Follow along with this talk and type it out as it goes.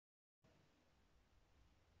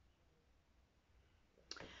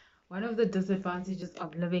One of the disadvantages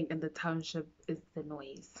of living in the township is the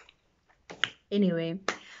noise. Anyway,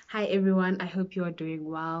 hi everyone. I hope you are doing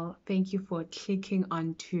well. Thank you for clicking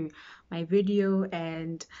onto my video.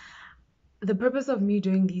 And the purpose of me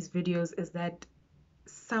doing these videos is that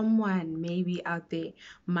someone maybe out there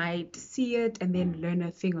might see it and then learn a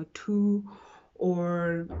thing or two,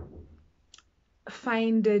 or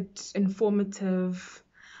find it informative,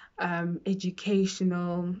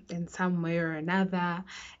 educational in some way or another,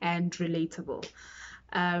 and relatable.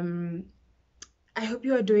 Um, I hope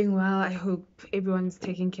you are doing well. I hope everyone's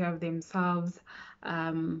taking care of themselves.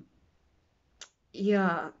 Um,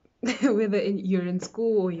 yeah, whether you're in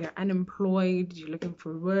school or you're unemployed, you're looking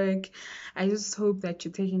for work, I just hope that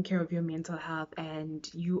you're taking care of your mental health and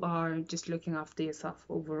you are just looking after yourself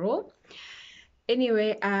overall.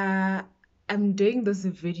 Anyway, I'm doing this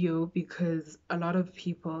video because a lot of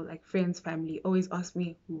people, like friends, family, always ask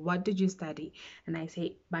me, what did you study? And I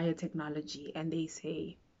say biotechnology, and they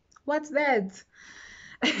say, what's that?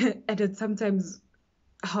 And it's sometimes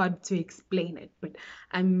hard to explain it, but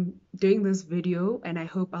I'm doing this video and I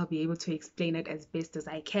hope I'll be able to explain it as best as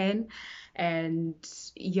I can. And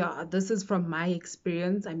yeah, this is from my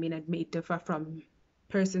experience. I mean, it may differ from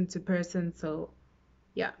person to person, so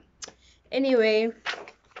yeah. Anyway,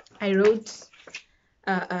 I wrote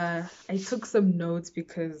I took some notes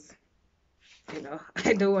because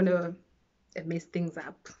I don't want to mess things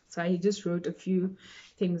up. So I just wrote a few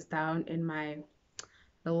things down in my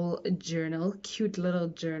little journal, cute little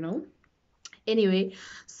journal. Anyway,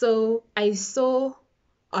 so I saw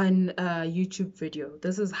on a YouTube video,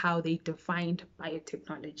 this is how they defined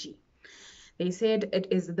biotechnology. They said it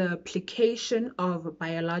is the application of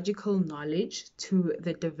biological knowledge to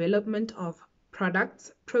the development of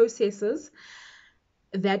products, processes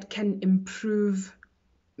that can improve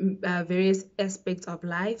various aspects of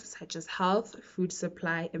life, such as health, food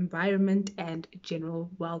supply, environment, and general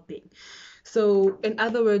well being. So, in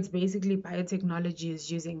other words, basically, biotechnology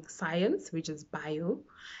is using science, which is bio,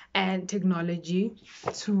 and technology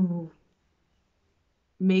to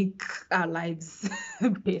make our lives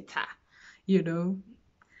better, you know,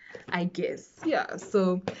 I guess. Yeah.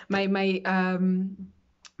 So, my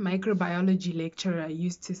microbiology lecturer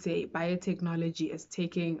used to say biotechnology is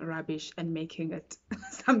taking rubbish and making it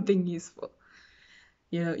something useful,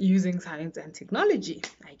 using science and technology,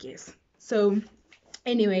 I guess. So,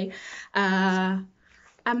 anyway, I'm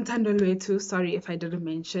Tandolwetu. Sorry if I didn't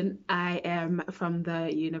mention. I am from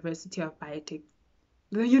the University of Biotech,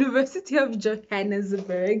 the University of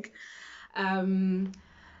Johannesburg. Um,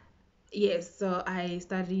 yes, so I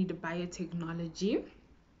studied biotechnology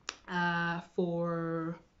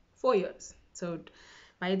for 4 years. So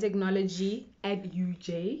biotechnology at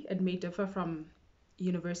UJ, it may differ from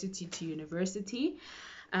university to university.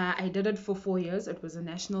 I did it for 4 years. It was a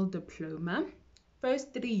national diploma.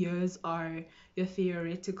 First 3 years are your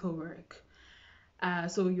theoretical work.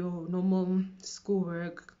 So your normal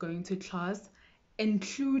schoolwork, going to class,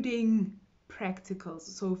 including practicals.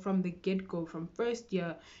 So from the get-go, from first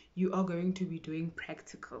year, you are going to be doing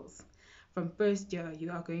practicals. From first year,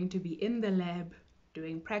 you are going to be in the lab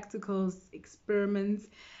doing practicals, experiments,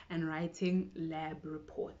 and writing lab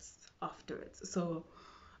reports afterwards. So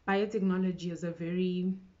biotechnology is a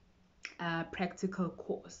very practical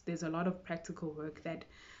course. There's a lot of practical work that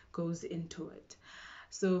goes into it.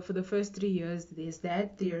 So for the first 3 years, there's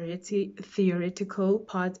that theoretical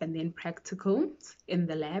part and then practical in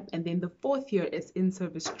the lab. And then the fourth year is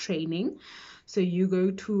in-service training. So you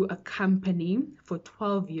go to a company for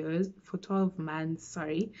 12 months,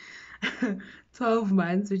 sorry, 12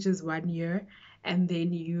 months, which is 1 year. And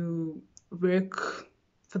then you work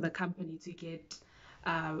for the company to get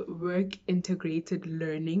work integrated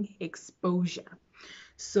learning exposure.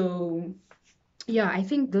 So yeah, I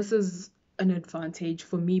think this is an advantage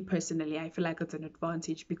for me personally. I feel like it's an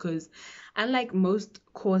advantage because unlike most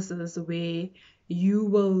courses where you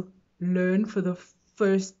will learn for the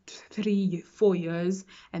first 3 4 years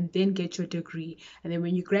and then get your degree, and then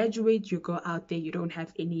when you graduate you go out there, you don't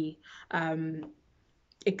have any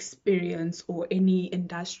experience or any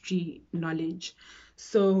industry knowledge.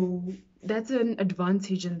 So that's an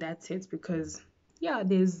advantage in that sense because yeah,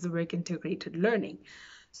 there's the work integrated learning.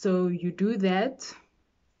 So you do that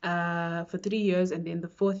for 3 years, and then the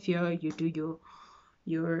fourth year you do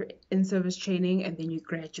your in-service training, and then you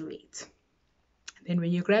graduate. Then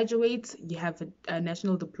when you graduate, you have a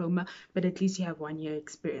national diploma, but at least you have 1 year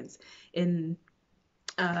experience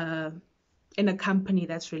uh, in a company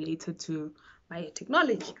that's related to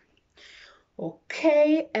biotechnology.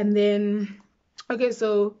 Okay, and then okay,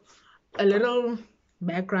 so a little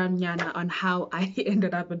background yana on how I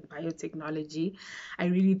ended up in biotechnology. I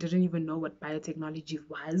really didn't even know what biotechnology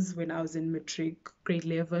was when I was in matric grade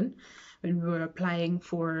 11. When we were applying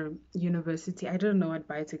for university, I didn't know what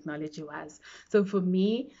biotechnology was. So for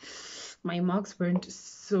me, my marks weren't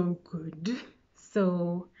so good.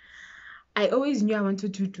 So I always knew I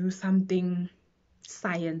wanted to do something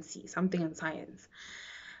sciencey, something in science.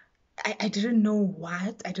 I didn't know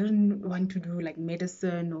what. I didn't want to do like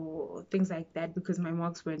medicine or things like that because my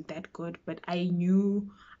marks weren't that good, but I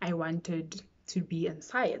knew I wanted to be in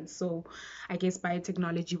science. So I guess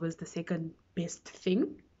biotechnology was the second best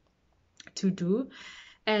thing to do.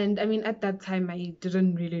 And I mean, at that time, I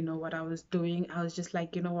didn't really know what I was doing. I was just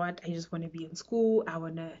like, you know what? I just want to be in school. I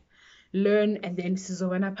want to learn, and then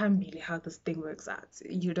sizobona phambili how this thing works out.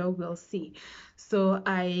 We'll see. So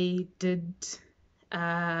I did,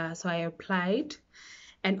 so I applied.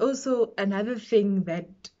 And also another thing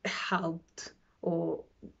that helped, or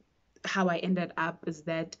how I ended up, is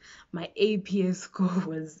that my APS score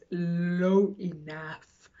was low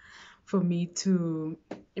enough for me to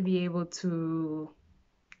be able to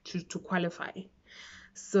qualify.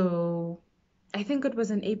 So I think it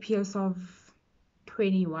was an APS of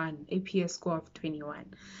 21, APS score of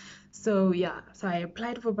 21. So yeah, so I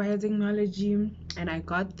applied for biotechnology and I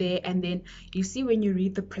got there. And then you see when you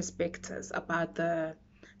read the prospectus about the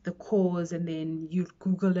course and then you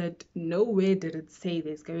Google it, nowhere did it say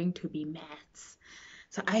there's going to be maths.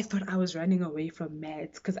 So I thought I was running away from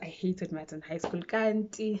maths because I hated maths in high school.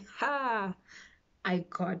 Kanti, ha! I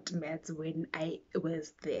got maths when I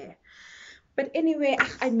was there. But anyway,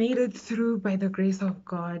 I made it through by the grace of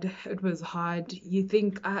God. It was hard. You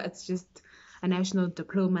think, it's just a national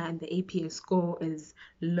diploma and the APS score is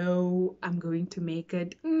low. I'm going to make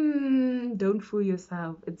it. Don't fool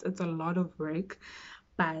yourself. It's a lot of work.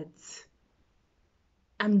 But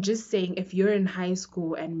I'm just saying, if you're in high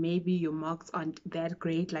school and maybe your marks aren't that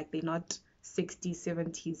great, like they're not 60s,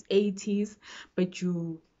 70s, 80s, but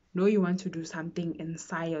you know you want to do something in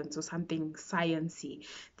science or something sciencey,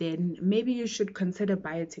 then maybe you should consider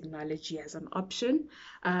biotechnology as an option.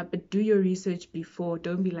 But do your research before.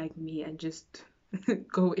 Don't be like me and just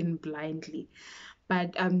go in blindly.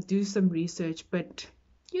 But do some research. But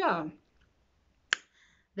yeah,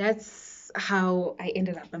 that's how I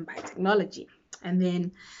ended up in biotechnology. And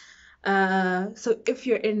then so if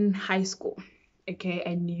you're in high school, okay,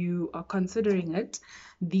 and you are considering it,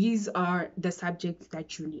 these are the subjects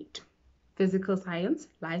that you need: physical science,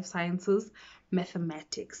 life sciences,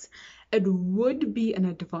 mathematics. It would be an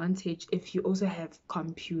advantage if you also have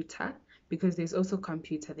computer, because there's also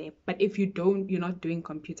computer there. But if you're not doing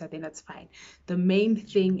computer, then that's fine. The main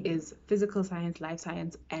thing is physical science, life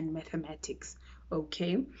science, and mathematics.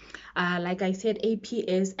 Okay. Like I said,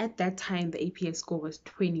 APS, at that time, the APS score was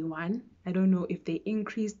 21. I don't know if they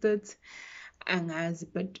increased it, angas,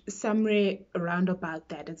 but somewhere around about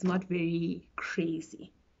that. It's not very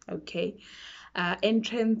crazy. Okay.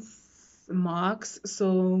 Entrance marks.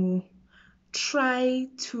 So try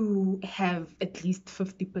to have at least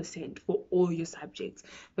 50% for all your subjects.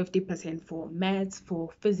 50% for maths, for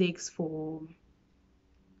physics, for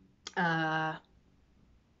uh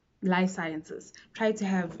life sciences. Try to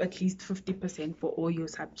have at least 50% for all your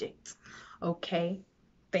subjects. Okay.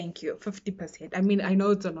 Thank you. 50%. I mean, I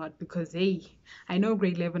know it's a lot because, hey, I know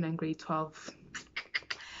grade 11 and grade 12,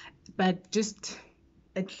 but just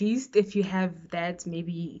at least if you have that,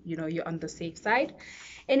 maybe, you're on the safe side.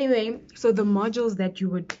 Anyway, so the modules that you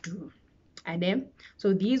would do, and then,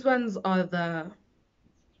 so these ones are the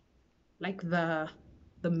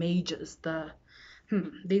majors,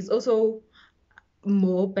 there's also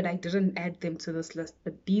more, but I didn't add them to this list.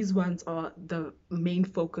 But these ones are the main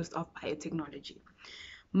focus of biotechnology.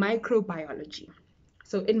 Microbiology.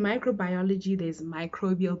 So in microbiology, there's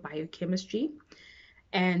microbial biochemistry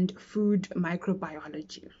and food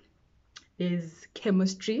microbiology. There's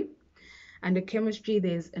chemistry. Under chemistry,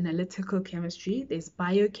 there's analytical chemistry, there's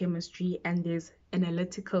biochemistry, and there's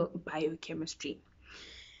analytical biochemistry.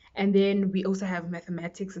 And then we also have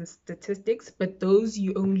mathematics and statistics, but those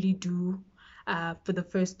you only do for the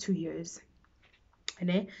first 2 years. And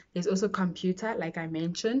then there's also computer, like I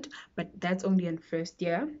mentioned, but that's only in first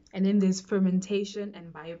year. And then there's fermentation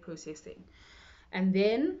and bioprocessing. And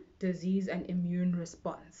then disease and immune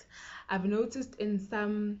response. I've noticed in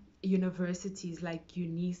some universities like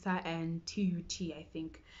UNISA and TUT, I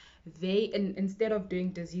think, instead of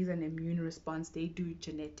doing disease and immune response, they do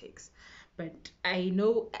genetics. But I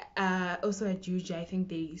know also at UJ, I think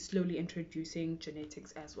they slowly introducing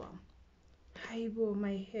genetics as well. Hi,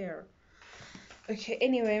 my hair. Okay,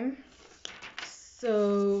 anyway,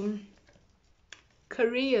 so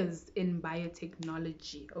Careers in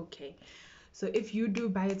biotechnology. Okay. So if you do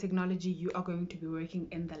biotechnology, you are going to be working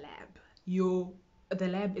in the lab. Your The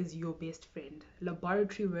lab is your best friend.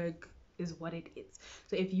 Laboratory work is what it is.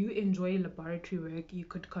 So if you enjoy laboratory work, you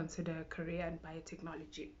could consider a career in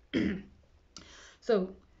biotechnology.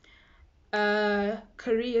 So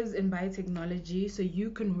careers in biotechnology. So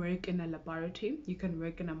you can work in a laboratory, you can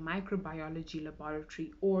work in a microbiology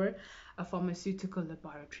laboratory or a pharmaceutical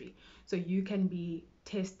laboratory. So you can be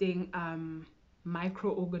testing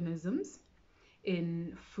microorganisms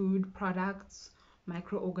in food products,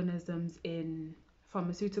 microorganisms in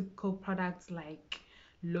pharmaceutical products like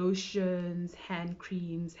lotions, hand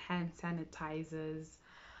creams, hand sanitizers,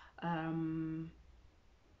 um,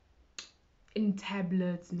 in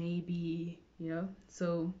tablets, maybe,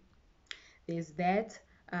 So there's that.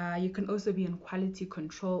 You can also be in quality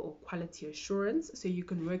control or quality assurance. So you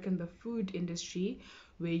can work in the food industry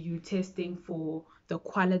where you're testing for the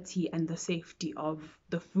quality and the safety of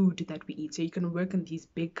the food that we eat. So you can work in these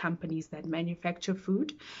big companies that manufacture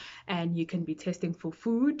food, and you can be testing for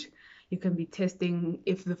food. You can be testing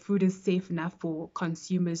if the food is safe enough for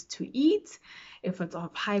consumers to eat, if it's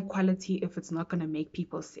of high quality, if it's not going to make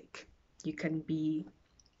people sick. You can be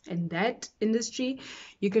in that industry.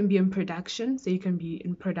 You can be in production, so you can be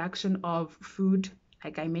in production of food,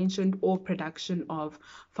 like I mentioned, or production of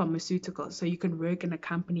pharmaceuticals. So you can work in a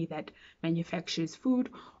company that manufactures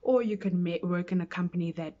food, or you can work in a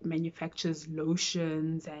company that manufactures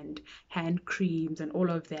lotions and hand creams and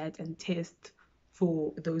all of that and test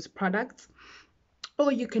for those products.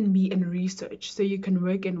 Or you can be in research. So you can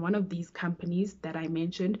work in one of these companies that I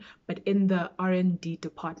mentioned, but in the R&D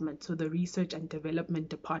department, so the research and development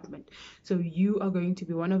department. So you are going to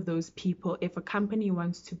be one of those people. If a company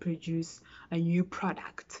wants to produce a new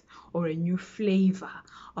product or a new flavor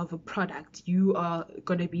of a product, you are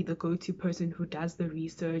going to be the go-to person who does the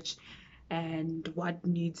research and what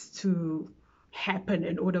needs to happen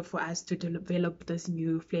in order for us to develop this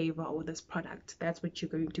new flavor or this product. That's what you're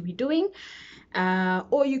going to be doing.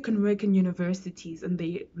 Or you can work in universities in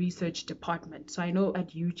the research department. So I know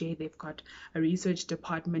at UJ they've got a research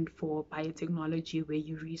department for biotechnology where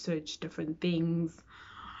you research different things.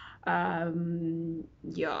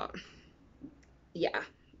 Yeah, yeah.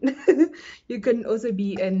 You can also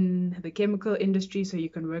be in the chemical industry, so you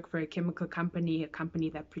can work for a chemical company, a company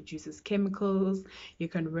that produces chemicals. You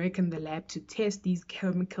can work in the lab to test these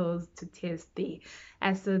chemicals, to test the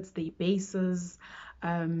acids, the bases,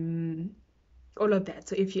 all of that.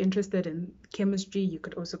 So if you're interested in chemistry, you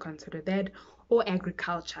could also consider that, or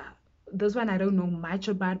agriculture. This one I don't know much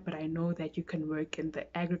about, but I know that you can work in the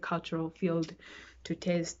agricultural field to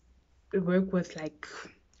work with like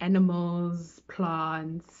animals,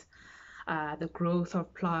 plants, the growth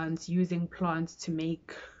of plants, using plants to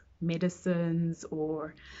make medicines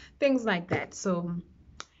or things like that. So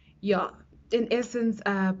yeah, in essence,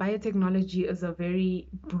 biotechnology is a very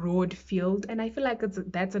broad field, and I feel like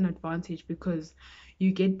that's an advantage because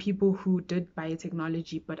you get people who did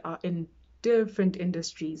biotechnology but are in different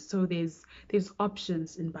industries. So there's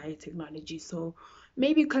options in biotechnology. So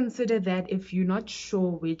maybe consider that if you're not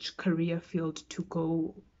sure which career field to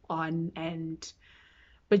go on, and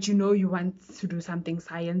but you want to do something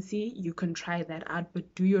sciencey, you can try that out,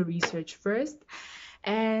 but do your research first.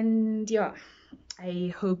 And yeah,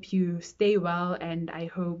 I hope you stay well, and I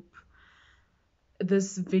hope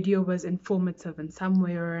this video was informative in some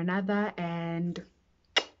way or another. And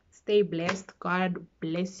stay blessed. God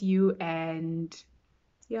bless you. And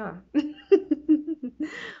yeah.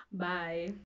 Bye.